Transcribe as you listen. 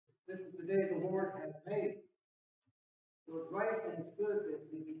the day the Lord has made. So it's right and it's good that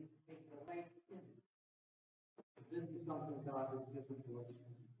we take the light in. This is something God has given to us.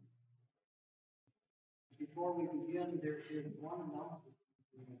 Before we begin, there is one announcement.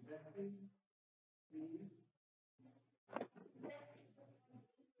 Please.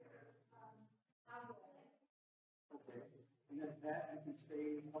 Okay. And then Pat, you can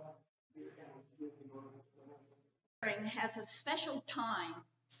stay up here and give the Lord. Has a special time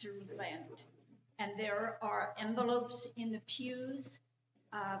through Lent, and there are envelopes in the pews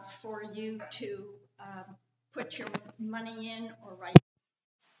for you to put your money in or write.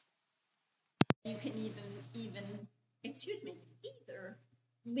 You can either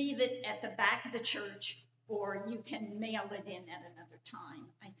leave it at the back of the church, or you can mail it in at another time.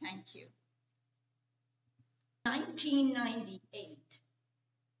 I thank you. 1998.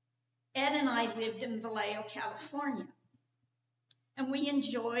 Ed and I lived in Vallejo, California, and we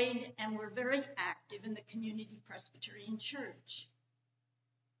enjoyed and were very active in the Community Presbyterian Church.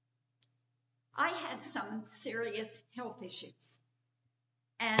 I had some serious health issues,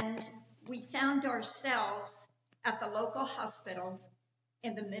 and we found ourselves at the local hospital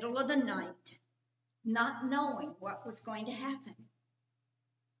in the middle of the night, not knowing what was going to happen.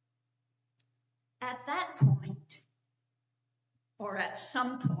 At that point, or at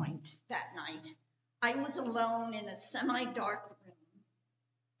some point that night, I was alone in a semi-dark room,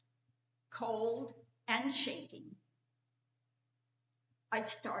 cold and shaking. I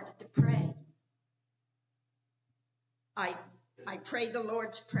started to pray. I prayed the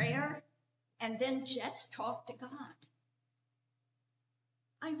Lord's Prayer and then just talked to God.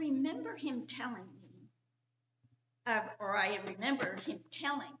 I remember him telling me, I remember him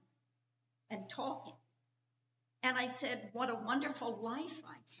telling and talking. And I said, what a wonderful life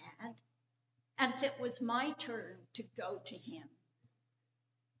I had. And if it was my turn to go to him,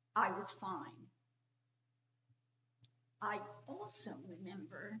 I was fine. I also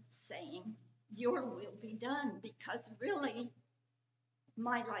remember saying, your will be done, because really,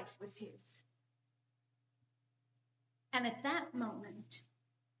 my life was his. And at that moment,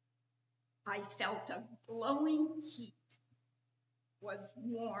 I felt a glowing heat. Was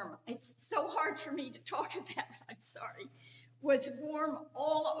warm. It's so hard for me to talk about, I'm sorry. Was warm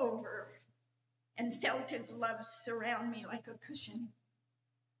all over and felt his love surround me like a cushion.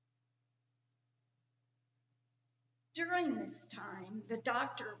 During this time, the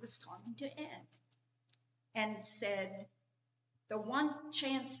doctor was talking to Ed and said the one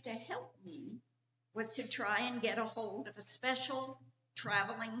chance to help me was to try and get a hold of a special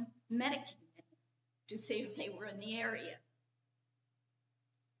traveling medic unit to see if they were in the area.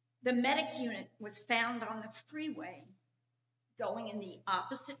 The medic unit was found on the freeway going in the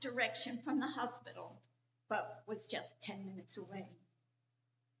opposite direction from the hospital, but was just 10 minutes away.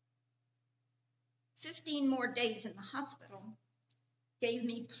 15 more days in the hospital gave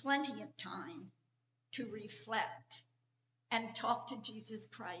me plenty of time to reflect and talk to Jesus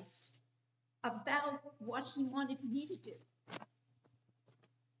Christ about what he wanted me to do.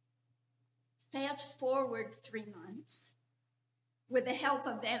 Fast forward 3 months. With the help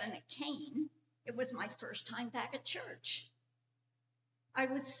of Ed and a cane, it was my first time back at church. I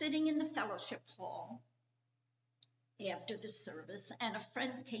was sitting in the fellowship hall after the service, and a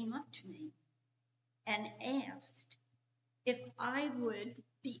friend came up to me and asked if I would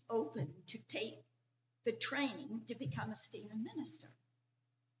be open to take the training to become a Stephen minister.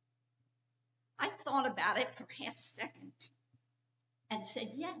 I thought about it for half a second and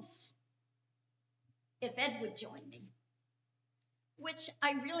said yes, if Ed would join me, which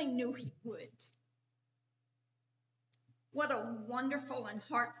I really knew he would. What a wonderful and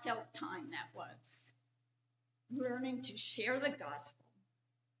heartfelt time that was, learning to share the gospel,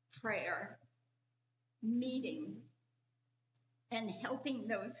 prayer, meeting, and helping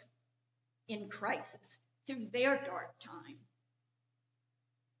those in crisis through their dark time.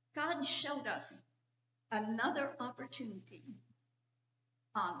 God showed us another opportunity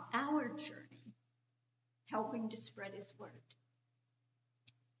on our journey, helping to spread his word.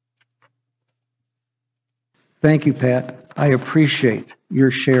 Thank you, Pat. I appreciate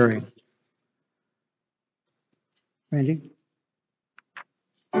your sharing. Randy?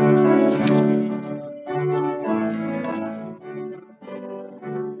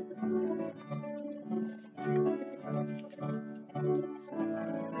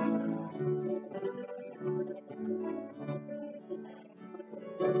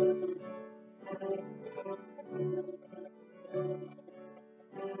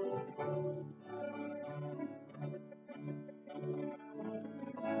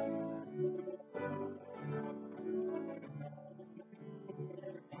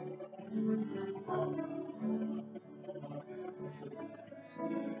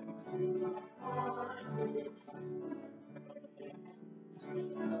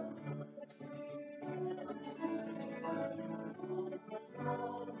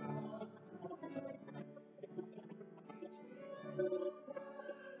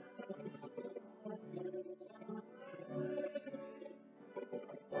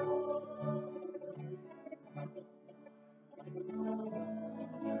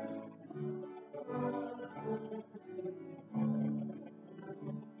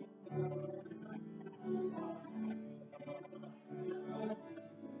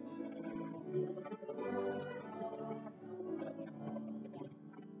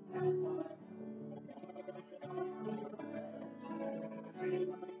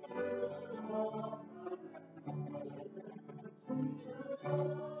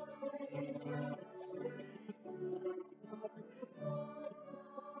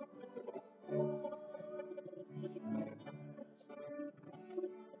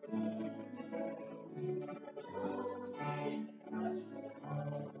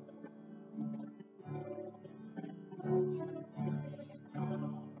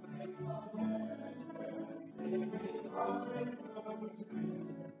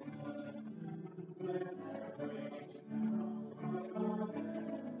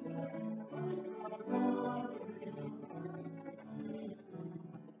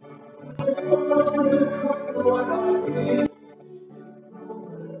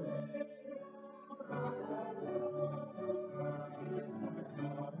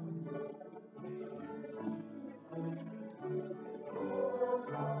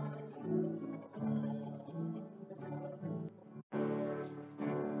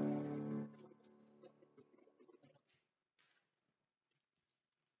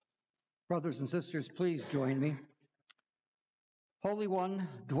 Brothers and sisters, please join me. Holy One,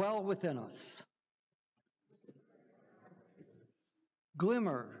 dwell within us.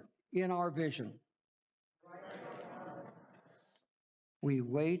 Glimmer in our vision. We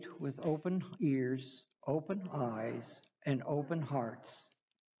wait with open ears, open eyes, and open hearts.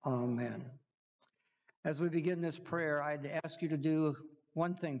 Amen. As we begin this prayer, I'd ask you to do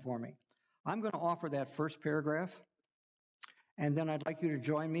one thing for me. I'm going to offer that first paragraph, and then I'd like you to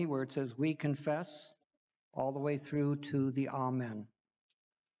join me where it says, "We confess," all the way through to the Amen.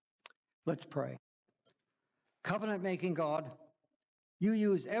 Let's pray. Covenant-making God, you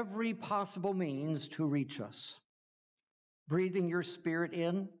use every possible means to reach us, breathing your Spirit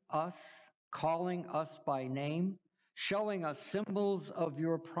in us, calling us by name, showing us symbols of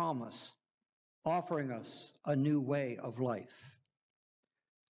your promise, offering us a new way of life.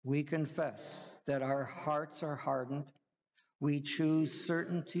 We confess that our hearts are hardened. We choose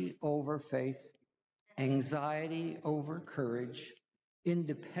certainty over faith, anxiety over courage,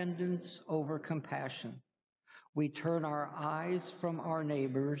 independence over compassion. We turn our eyes from our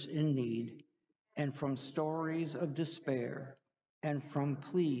neighbors in need and from stories of despair and from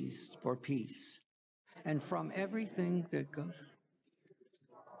pleas for peace and from everything that goes.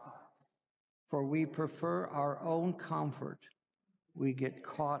 For we prefer our own comfort. We get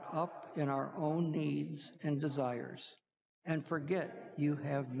caught up in our own needs and desires and forget you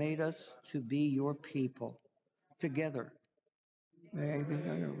have made us to be your people. Together, may I be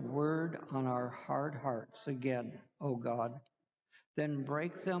a word on our hard hearts again, O God. Then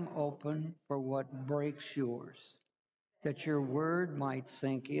break them open for what breaks yours, that your word might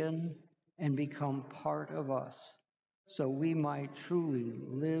sink in and become part of us, so we might truly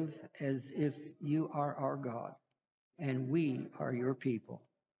live as if you are our God and we are your people.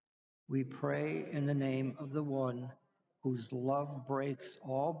 We pray in the name of the one whose love breaks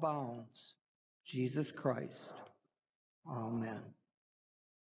all bounds, Jesus Christ. Amen.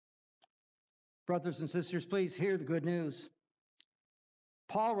 Brothers and sisters, please hear the good news.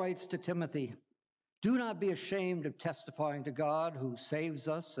 Paul writes to Timothy, "Do not be ashamed of testifying to God who saves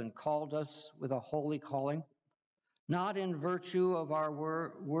us and called us with a holy calling, not in virtue of our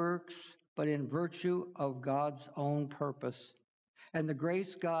works, but in virtue of God's own purpose and the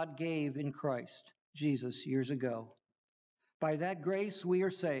grace God gave in Christ Jesus years ago. By that grace we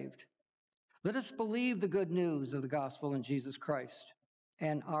are saved. Let us believe the good news of the gospel in Jesus Christ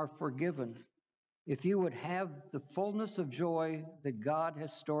and are forgiven. If you would have the fullness of joy that God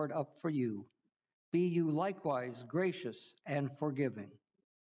has stored up for you, be you likewise gracious and forgiving."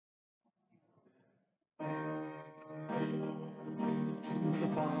 To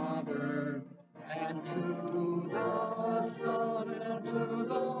the Father, and to the Son, and to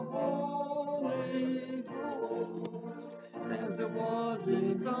the Holy Ghost, as it was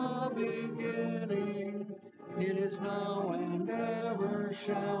in the beginning, it is now and ever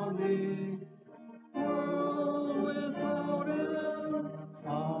shall be, world without end.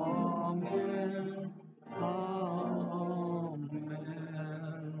 Amen. Amen.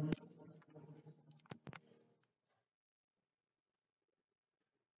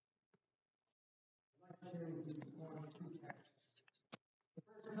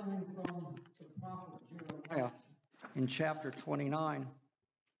 Coming from the prophet Jeremiah in chapter 29.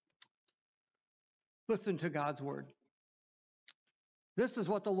 Listen to God's word. This is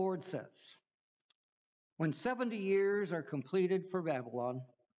what the Lord says. When 70 years are completed for Babylon,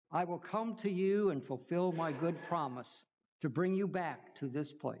 I will come to you and fulfill my good promise to bring you back to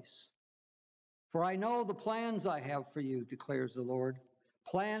this place. For I know the plans I have for you, declares the Lord,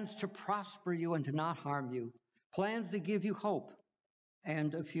 plans to prosper you and to not harm you, plans to give you hope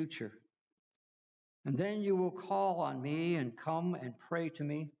and a future. And then you will call on me and come and pray to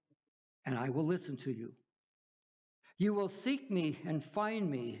me, and I will listen to you. You will seek me and find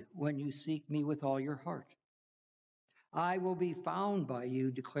me when you seek me with all your heart. I will be found by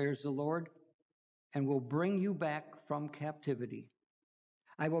you, declares the Lord, and will bring you back from captivity.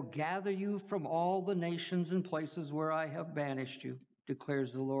 I will gather you from all the nations and places where I have banished you,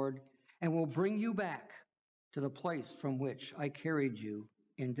 declares the Lord, and will bring you back to the place from which I carried you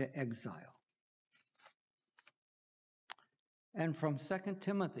into exile. And from 2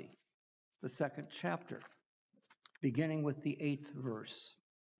 Timothy, the 2nd chapter, beginning with the 8th verse.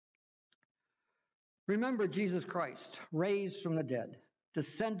 Remember Jesus Christ, raised from the dead,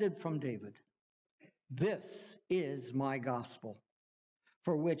 descended from David. This is my gospel,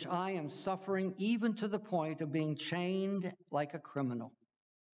 for which I am suffering even to the point of being chained like a criminal.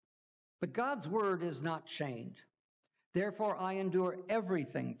 But God's word is not chained. Therefore I endure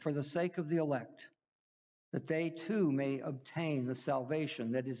everything for the sake of the elect, that they too may obtain the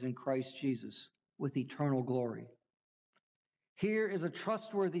salvation that is in Christ Jesus with eternal glory. Here is a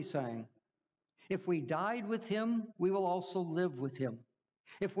trustworthy saying: if we died with him, we will also live with him.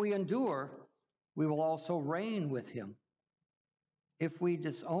 If we endure, we will also reign with him. If we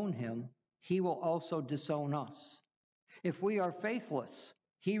disown him, he will also disown us. If we are faithless,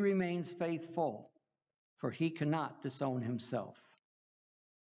 he remains faithful, for he cannot disown himself.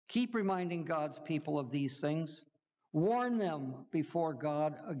 Keep reminding God's people of these things. Warn them before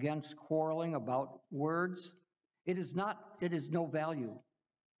God against quarreling about words. It is no value,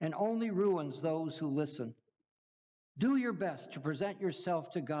 and only ruins those who listen. Do your best to present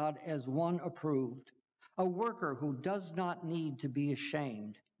yourself to God as one approved, a worker who does not need to be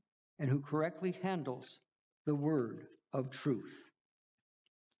ashamed, and who correctly handles the word of truth.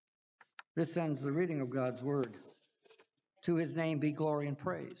 This ends the reading of God's word. To his name be glory and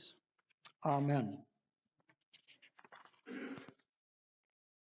praise. Amen.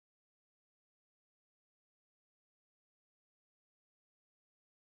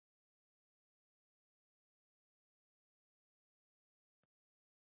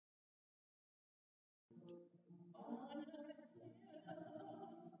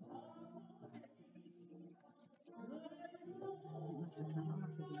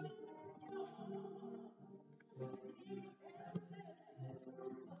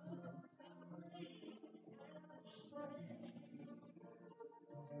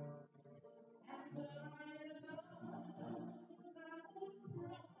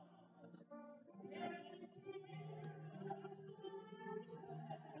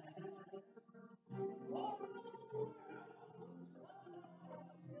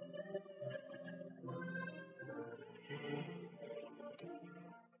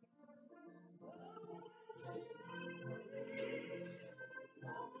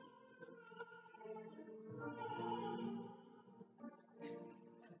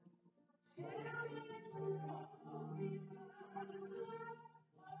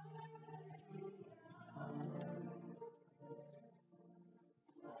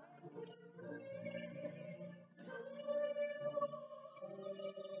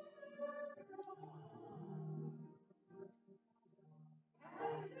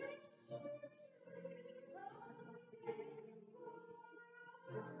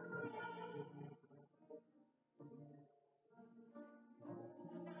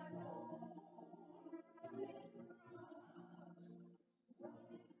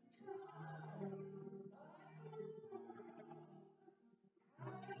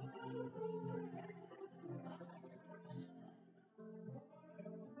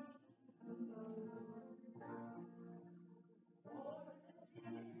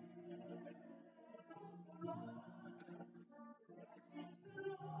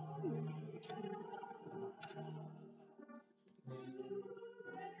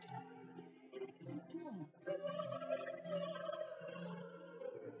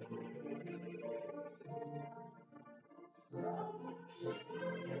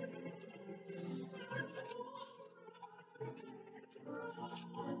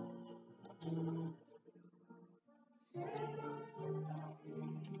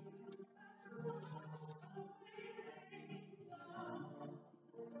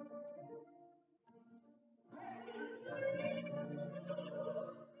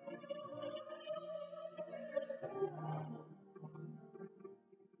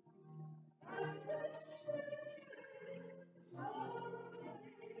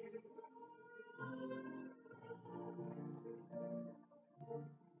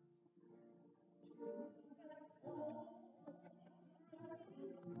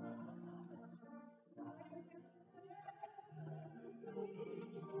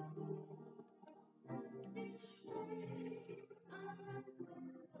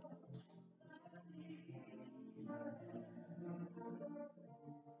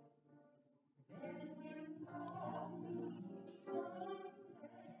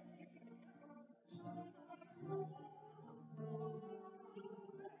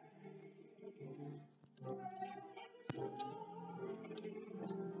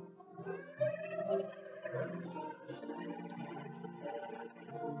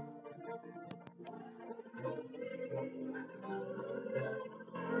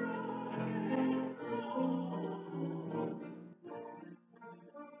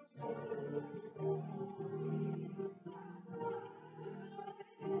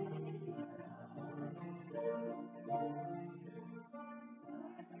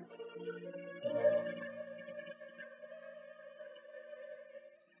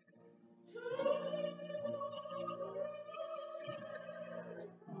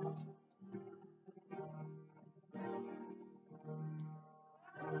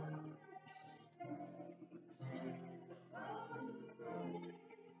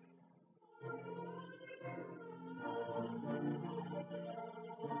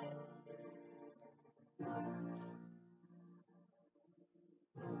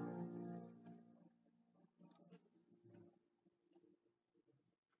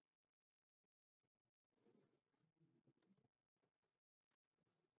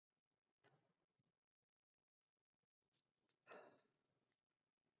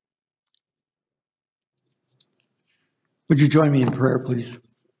 Would you join me in prayer, please?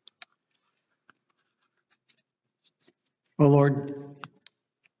 Oh Lord,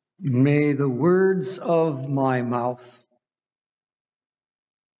 may the words of my mouth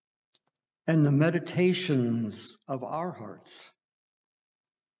and the meditations of our hearts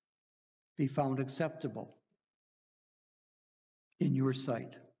be found acceptable in your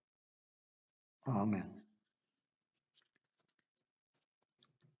sight. Amen.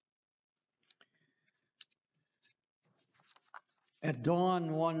 At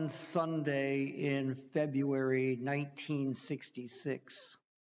dawn one Sunday in February 1966,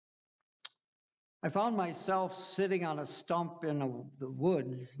 I found myself sitting on a stump in the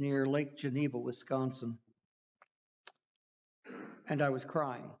woods near Lake Geneva, Wisconsin, and I was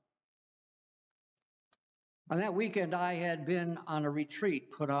crying. On that weekend, I had been on a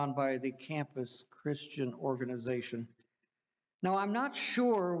retreat put on by the campus Christian organization. Now, I'm not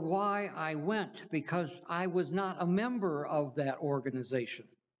sure why I went, because I was not a member of that organization.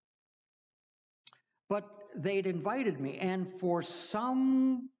 But they'd invited me, and for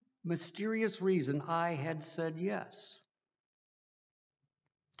some mysterious reason, I had said yes.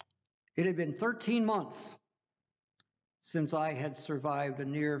 It had been 13 months since I had survived a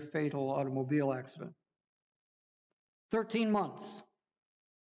near-fatal automobile accident. 13 months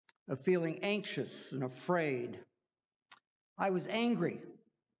of feeling anxious and afraid. I was angry,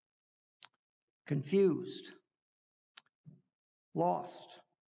 confused, lost,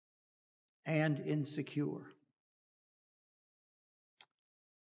 and insecure.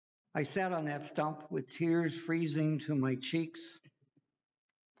 I sat on that stump with tears freezing to my cheeks,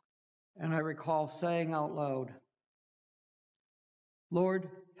 and I recall saying out loud,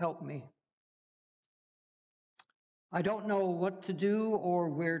 "Lord, help me. I don't know what to do or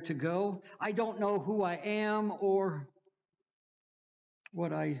where to go. I don't know who I am or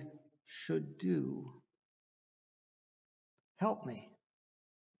what I should do. Help me."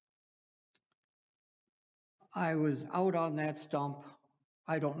 I was out on that stump,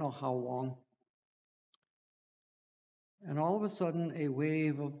 I don't know how long. And all of a sudden, a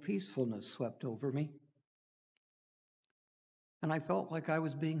wave of peacefulness swept over me. And I felt like I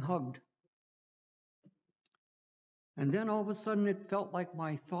was being hugged. And then all of a sudden, it felt like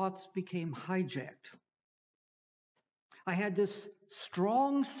my thoughts became hijacked. I had this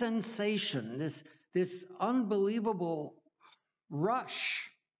strong sensation, this unbelievable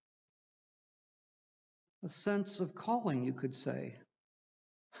rush, a sense of calling, you could say,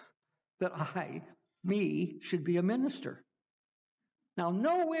 that me, should be a minister. Now,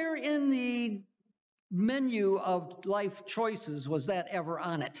 nowhere in the menu of life choices was that ever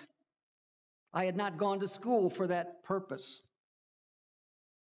on it. I had not gone to school for that purpose.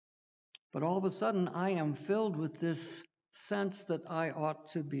 But all of a sudden, I am filled with this sense that I ought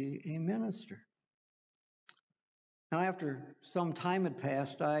to be a minister. Now, after some time had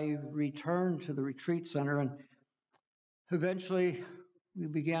passed, I returned to the retreat center, and eventually we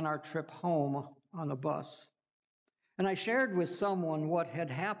began our trip home on the bus. And I shared with someone what had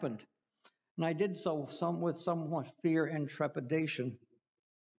happened, and I did so with somewhat fear and trepidation.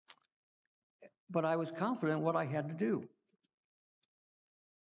 But I was confident what I had to do.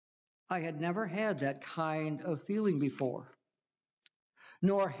 I had never had that kind of feeling before,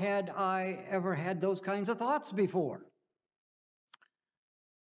 nor had I ever had those kinds of thoughts before.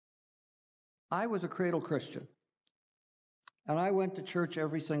 I was a cradle Christian, and I went to church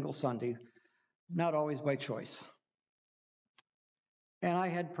every single Sunday, not always by choice. And I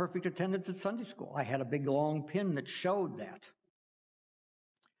had perfect attendance at Sunday school. I had a big long pin that showed that.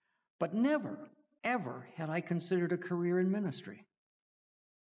 But never, ever had I considered a career in ministry.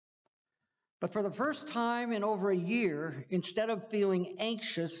 But for the first time in over a year, instead of feeling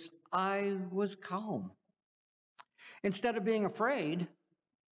anxious, I was calm. Instead of being afraid,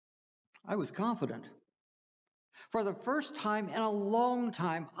 I was confident. For the first time in a long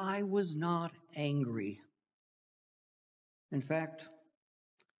time, I was not angry. In fact,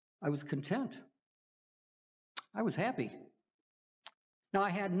 I was content. I was happy. Now, I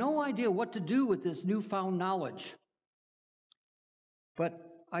had no idea what to do with this newfound knowledge, but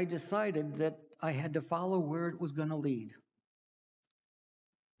I decided that I had to follow where it was going to lead.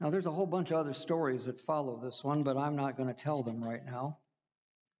 Now, there's a whole bunch of other stories that follow this one, but I'm not going to tell them right now.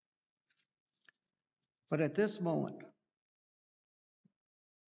 But at this moment,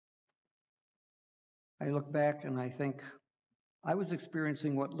 I look back and I think I was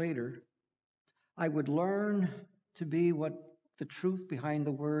experiencing what later I would learn to be what the truth behind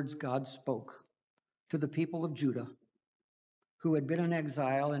the words God spoke to the people of Judah, who had been in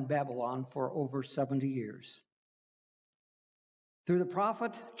exile in Babylon for over 70 years. Through the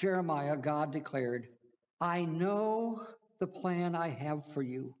prophet Jeremiah, God declared, "I know the plan I have for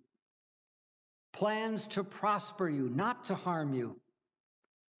you. Plans to prosper you, not to harm you.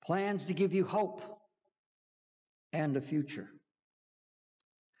 Plans to give you hope and a future.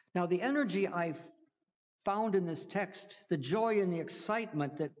 Now, the energy I found in this text, the joy and the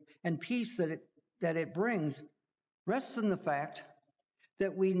excitement and peace that it brings, rests in the fact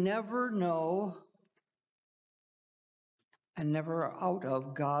that we never know and never are out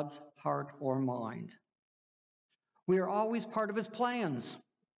of God's heart or mind. We are always part of his plans.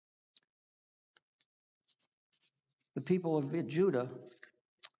 The people of Judah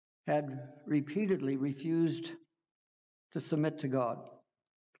had repeatedly refused to submit to God.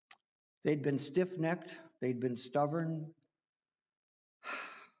 They'd been stiff-necked, they'd been stubborn.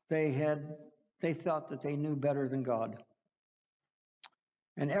 They thought that they knew better than God.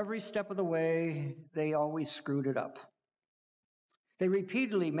 And every step of the way, they always screwed it up. They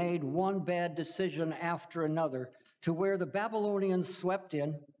repeatedly made one bad decision after another to where the Babylonians swept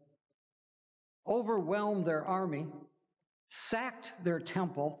in, overwhelmed their army, sacked their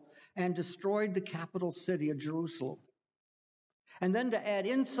temple, and destroyed the capital city of Jerusalem. And then to add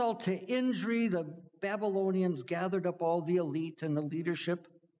insult to injury, the Babylonians gathered up all the elite and the leadership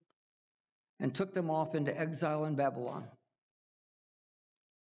and took them off into exile in Babylon.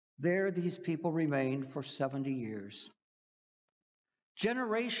 There, these people remained for 70 years.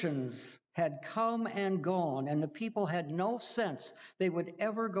 Generations had come and gone, and the people had no sense they would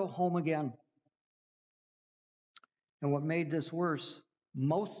ever go home again. And what made this worse,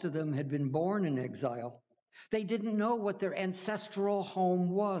 most of them had been born in exile. They didn't know what their ancestral home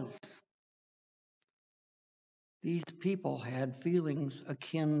was. These people had feelings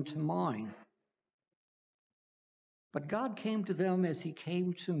akin to mine. But God came to them as he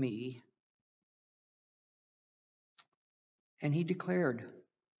came to me, and he declared,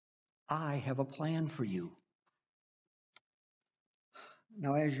 I have a plan for you.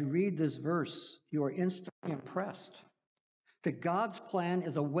 Now, as you read this verse, you are instantly impressed that God's plan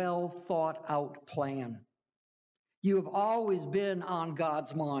is a well thought out plan. You have always been on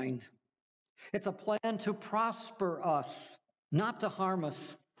God's mind. It's a plan to prosper us, not to harm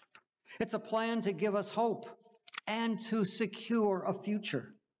us. It's a plan to give us hope and to secure a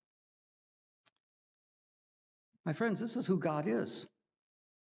future. My friends, this is who God is.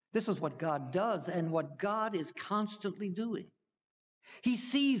 This is what God does and what God is constantly doing. He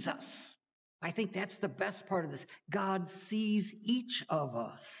sees us. I think that's the best part of this. God sees each of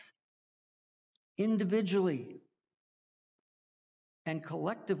us individually and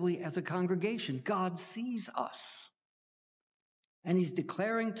collectively as a congregation. God sees us. And he's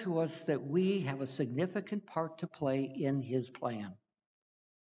declaring to us that we have a significant part to play in his plan.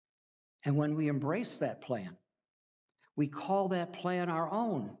 And when we embrace that plan, we call that plan our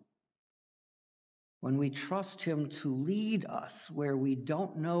own. When we trust him to lead us where we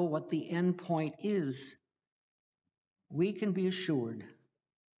don't know what the end point is, we can be assured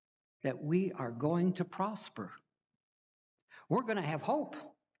that we are going to prosper. We're going to have hope,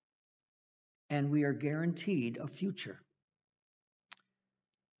 and we are guaranteed a future.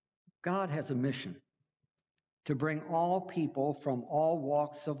 God has a mission to bring all people from all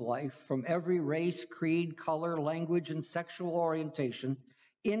walks of life, from every race, creed, color, language, and sexual orientation,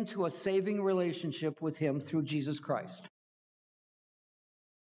 into a saving relationship with him through Jesus Christ.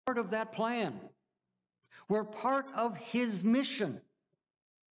 Part of that plan. We're part of his mission.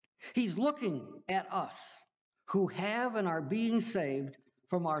 He's looking at us who have and are being saved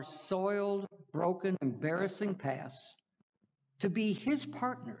from our soiled, broken, embarrassing past to be his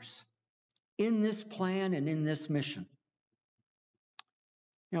partners in this plan and in this mission.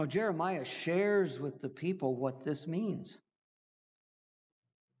 You know, Jeremiah shares with the people what this means.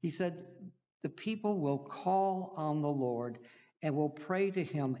 He said, the people will call on the Lord and will pray to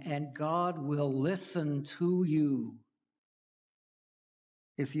him, and God will listen to you.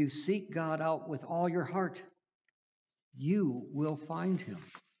 If you seek God out with all your heart, you will find him.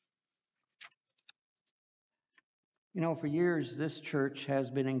 You know, for years, this church has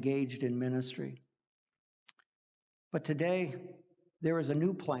been engaged in ministry. But today, there is a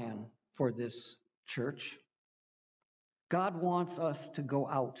new plan for this church. God wants us to go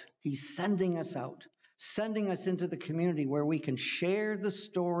out. He's sending us out, sending us into the community where we can share the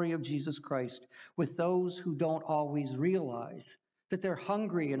story of Jesus Christ with those who don't always realize that they're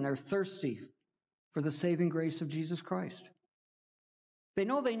hungry and they're thirsty for the saving grace of Jesus Christ. They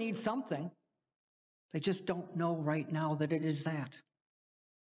know they need something. They just don't know right now that it is that.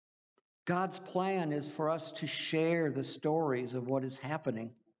 God's plan is for us to share the stories of what is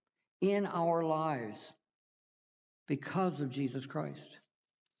happening in our lives because of Jesus Christ.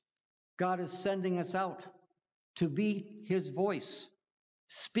 God is sending us out to be his voice,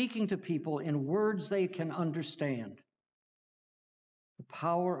 speaking to people in words they can understand. The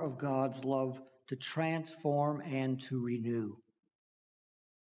power of God's love to transform and to renew.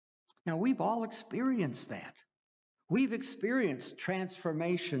 Now, we've all experienced that. We've experienced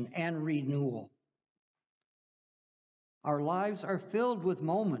transformation and renewal. Our lives are filled with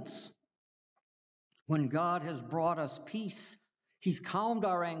moments when God has brought us peace. He's calmed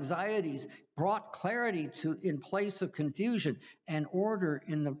our anxieties, brought clarity in place of confusion, and order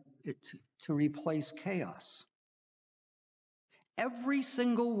to replace chaos. Every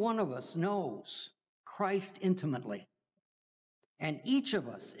single one of us knows Christ intimately. And each of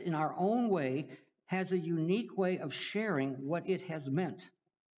us, in our own way, has a unique way of sharing what it has meant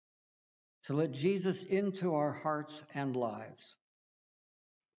to let Jesus into our hearts and lives.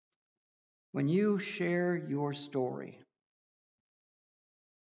 When you share your story,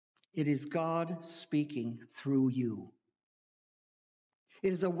 it is God speaking through you.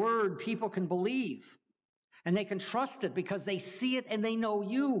 It is a word people can believe, and they can trust it because they see it and they know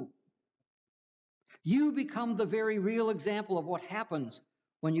you. You become the very real example of what happens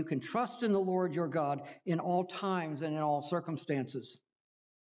when you can trust in the Lord your God in all times and in all circumstances.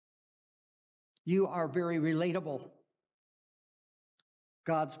 You are very relatable.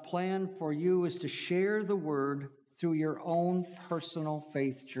 God's plan for you is to share the word through your own personal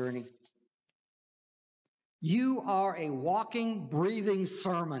faith journey. You are a walking, breathing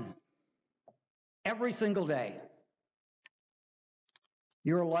sermon every single day.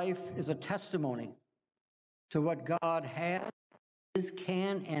 Your life is a testimony to what God has,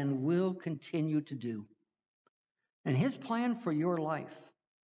 can, and will continue to do. And his plan for your life,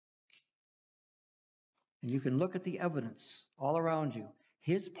 and you can look at the evidence all around you,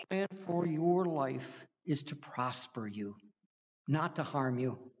 his plan for your life is to prosper you, not to harm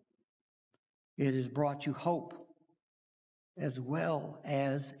you. It has brought you hope as well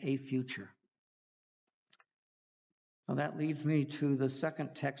as a future. Now that leads me to the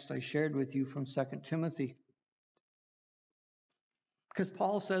second text I shared with you from 2 Timothy. Because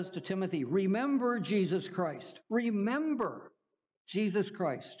Paul says to Timothy, remember Jesus Christ. Remember Jesus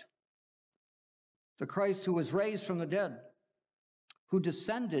Christ. The Christ who was raised from the dead, who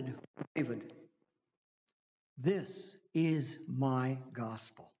descended from David. This is my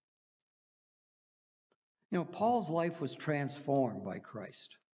gospel. You know, Paul's life was transformed by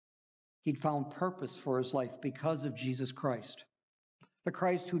Christ. He'd found purpose for his life because of Jesus Christ. The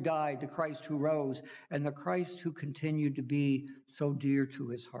Christ who died, the Christ who rose, and the Christ who continued to be so dear to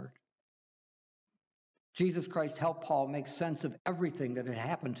his heart. Jesus Christ helped Paul make sense of everything that had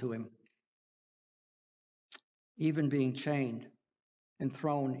happened to him, even being chained and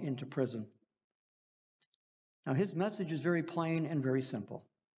thrown into prison. Now, his message is very plain and very simple.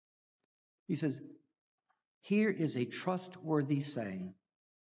 He says, here is a trustworthy saying.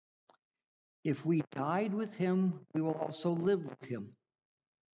 If we died with him, we will also live with him.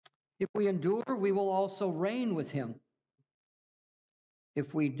 If we endure, we will also reign with him.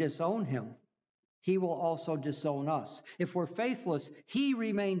 If we disown him, he will also disown us. If we're faithless, he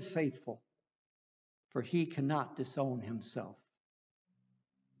remains faithful, for he cannot disown himself.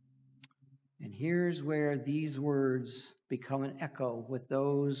 And here's where these words become an echo with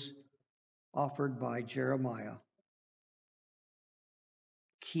those offered by Jeremiah.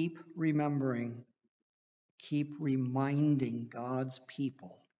 Keep remembering, keep reminding God's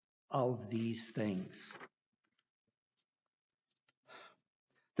people of these things.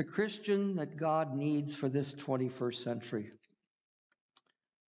 The Christian that God needs for this 21st century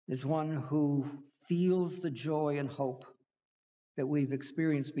is one who feels the joy and hope that we've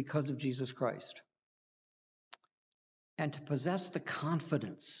experienced because of Jesus Christ, and to possess the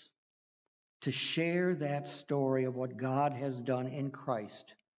confidence to share that story of what God has done in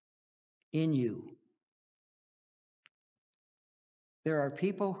Christ in you. There are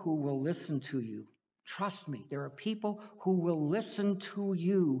people who will listen to you. Trust me, there are people who will listen to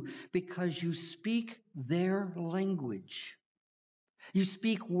you because you speak their language. You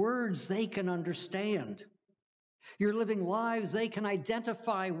speak words they can understand. You're living lives they can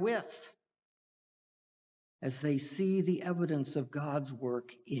identify with as they see the evidence of God's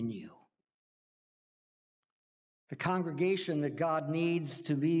work in you. The congregation that God needs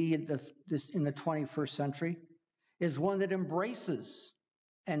to be in the 21st century is one that embraces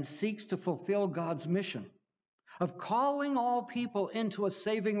and seeks to fulfill God's mission of calling all people into a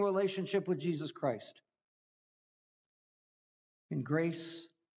saving relationship with Jesus Christ in grace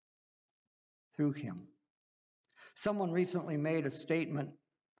through him. Someone recently made a statement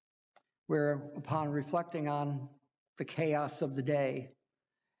where, upon reflecting on the chaos of the day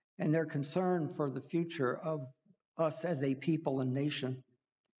and their concern for the future of us as a people and nation.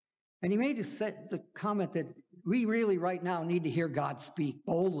 And he made the comment that we really right now need to hear God speak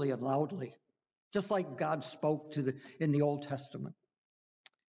boldly and loudly, just like God spoke in the Old Testament.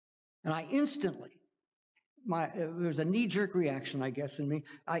 And I instantly, there was a knee-jerk reaction, I guess, in me.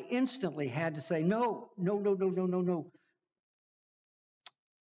 I instantly had to say, no.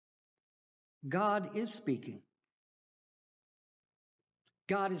 God is speaking.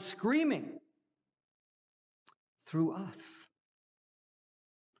 God is screaming through us.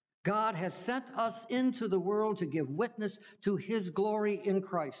 God has sent us into the world to give witness to his glory in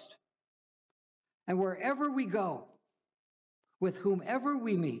Christ. And wherever we go, with whomever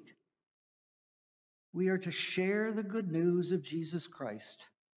we meet, we are to share the good news of Jesus Christ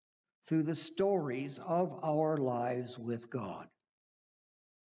through the stories of our lives with God.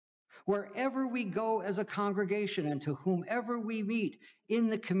 Wherever we go as a congregation and to whomever we meet in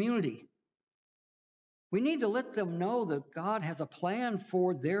the community, we need to let them know that God has a plan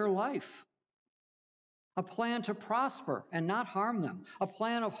for their life, a plan to prosper and not harm them, a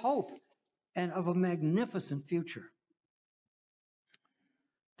plan of hope and of a magnificent future.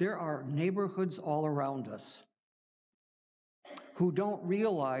 There are neighborhoods all around us who don't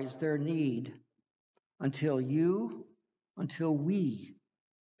realize their need until we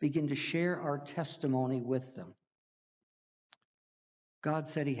begin to share our testimony with them. God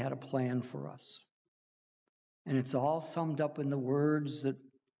said he had a plan for us. And it's all summed up in the words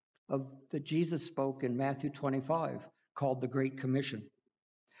that Jesus spoke in Matthew 25, called the Great Commission.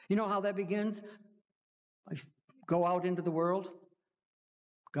 You know how that begins? Go out into the world.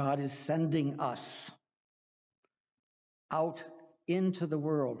 God is sending us out into the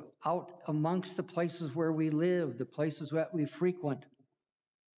world, out amongst the places where we live, the places that we frequent.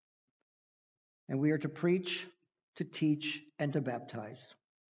 And we are to preach, to teach, and to baptize.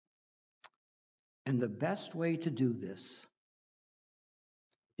 And the best way to do this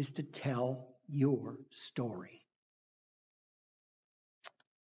is to tell your story.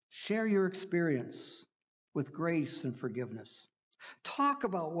 Share your experience with grace and forgiveness. Talk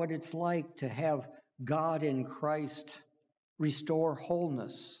about what it's like to have God in Christ restore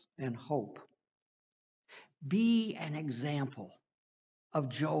wholeness and hope. Be an example of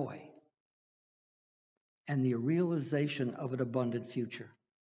joy and the realization of an abundant future.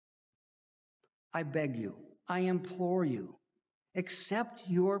 I beg you, I implore you, accept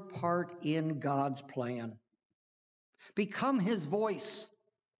your part in God's plan. Become his voice.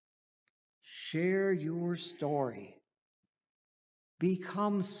 Share your story.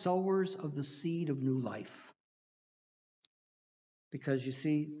 Become sowers of the seed of new life. Because you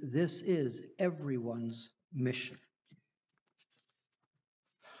see, this is everyone's mission.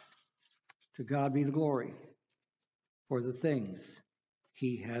 To God be the glory for the things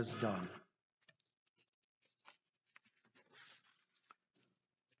he has done.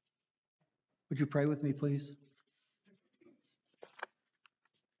 Would you pray with me, please?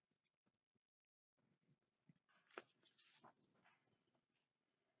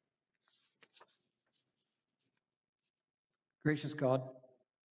 Gracious God,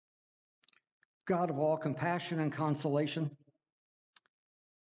 God of all compassion and consolation,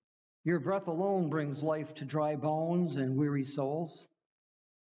 your breath alone brings life to dry bones and weary souls.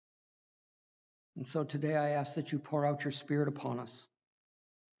 And so today I ask that you pour out your Spirit upon us,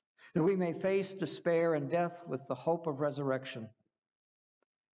 that we may face despair and death with the hope of resurrection.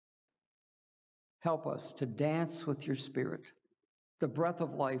 Help us to dance with your Spirit, the breath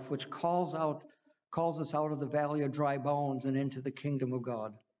of life which calls us out of the valley of dry bones and into the kingdom of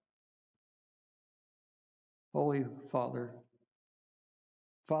God. Holy Father,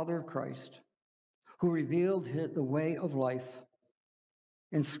 Father of Christ, who revealed the way of life,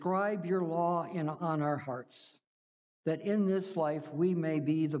 inscribe your law on our hearts, that in this life we may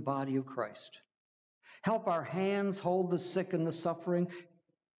be the body of Christ. Help our hands hold the sick and the suffering.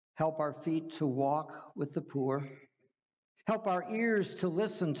 Help our feet to walk with the poor. Help our ears to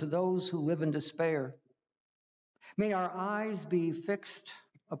listen to those who live in despair. May our eyes be fixed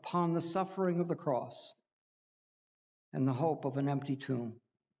upon the suffering of the cross and the hope of an empty tomb,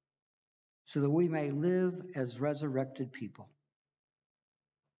 so that we may live as resurrected people.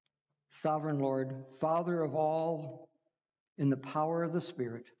 Sovereign Lord, Father of all, in the power of the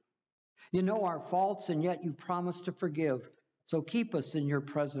Spirit, you know our faults, and yet you promise to forgive. So keep us in your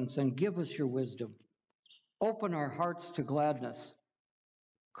presence and give us your wisdom. Open our hearts to gladness,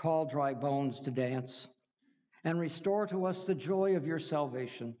 call dry bones to dance, and restore to us the joy of your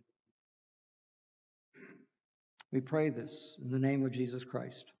salvation. We pray this in the name of Jesus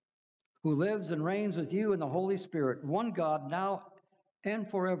Christ, who lives and reigns with you in the Holy Spirit, one God, now and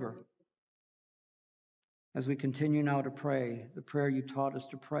forever. as we continue now to pray the prayer you taught us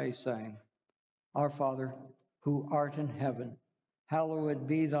to pray, saying, Our Father, who art in heaven, hallowed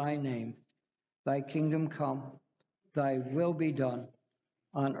be thy name. Thy kingdom come, thy will be done,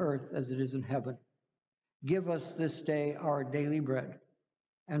 on earth as it is in heaven. Give us this day our daily bread,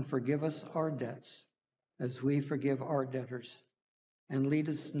 and forgive us our debts, as we forgive our debtors. And lead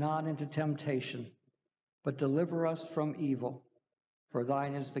us not into temptation, but deliver us from evil. For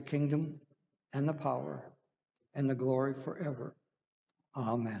thine is the kingdom, and the power, and the glory forever.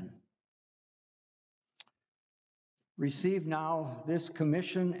 Amen. Receive now this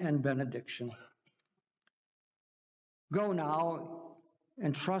commission and benediction. Go now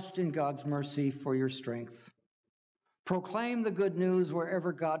and trust in God's mercy for your strength. Proclaim the good news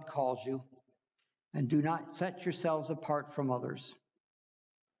wherever God calls you, and do not set yourselves apart from others,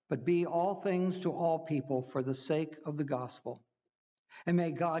 but be all things to all people for the sake of the gospel. And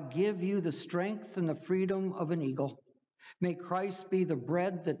may God give you the strength and the freedom of an eagle. May Christ be the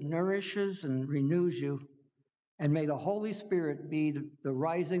bread that nourishes and renews you, and may the Holy Spirit be the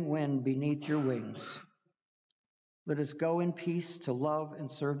rising wind beneath your wings. Let us go in peace to love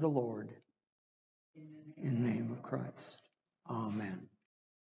and serve the Lord. In the name of Christ. Amen.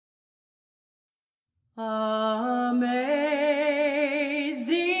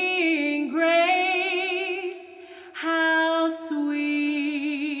 Amazing grace, how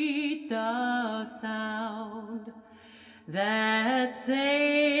sweet the sound that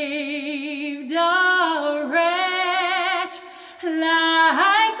saved a wretch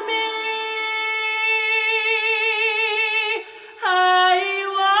like me. I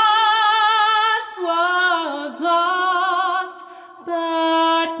once was lost,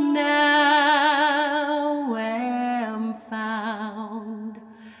 but now am found.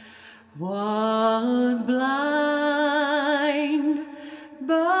 Was blind,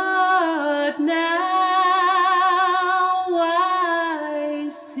 but now I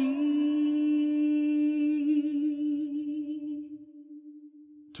see.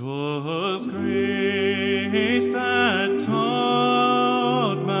 'Twas grace that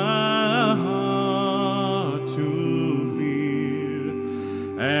taught my heart to fear,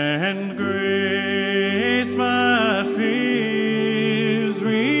 and grace